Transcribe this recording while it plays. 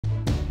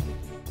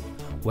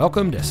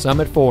Welcome to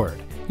Summit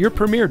Ford, your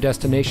premier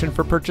destination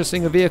for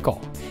purchasing a vehicle.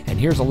 And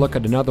here's a look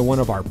at another one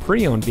of our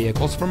pre-owned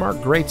vehicles from our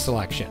great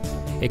selection.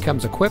 It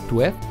comes equipped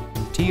with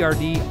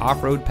TRD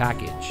off-road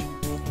package,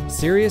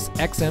 Sirius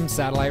XM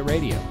satellite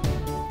radio,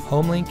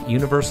 HomeLink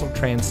universal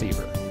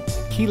transceiver,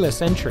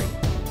 keyless entry,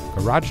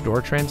 garage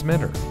door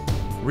transmitter,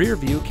 rear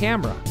view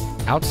camera,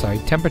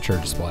 outside temperature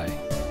display,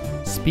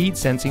 speed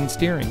sensing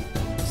steering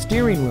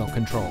wheel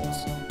controls,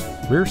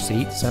 rear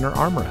seat center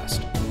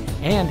armrest,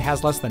 and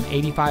has less than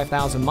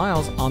 85,000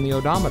 miles on the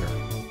odometer.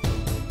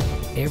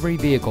 Every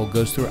vehicle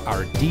goes through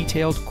our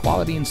detailed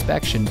quality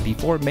inspection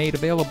before made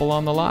available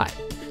on the lot,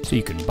 so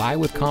you can buy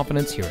with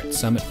confidence here at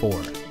Summit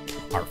Ford.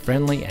 Our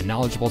friendly and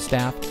knowledgeable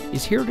staff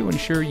is here to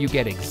ensure you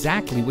get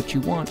exactly what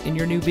you want in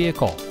your new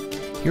vehicle.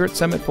 Here at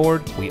Summit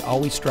Ford, we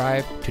always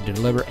strive to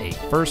deliver a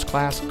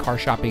first-class car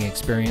shopping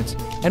experience,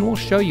 and we'll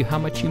show you how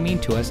much you mean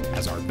to us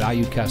as our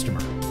valued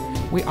customer.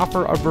 We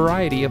offer a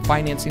variety of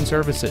financing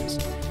services,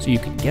 so you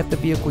can get the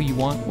vehicle you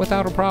want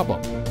without a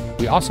problem.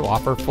 We also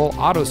offer full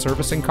auto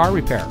service and car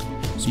repair,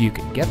 so you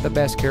can get the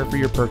best care for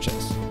your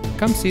purchase.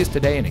 Come see us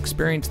today and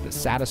experience the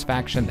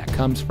satisfaction that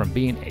comes from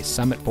being a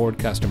Summit Ford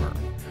customer.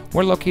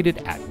 We're located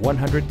at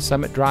 100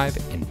 Summit Drive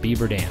in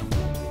Beaver Dam.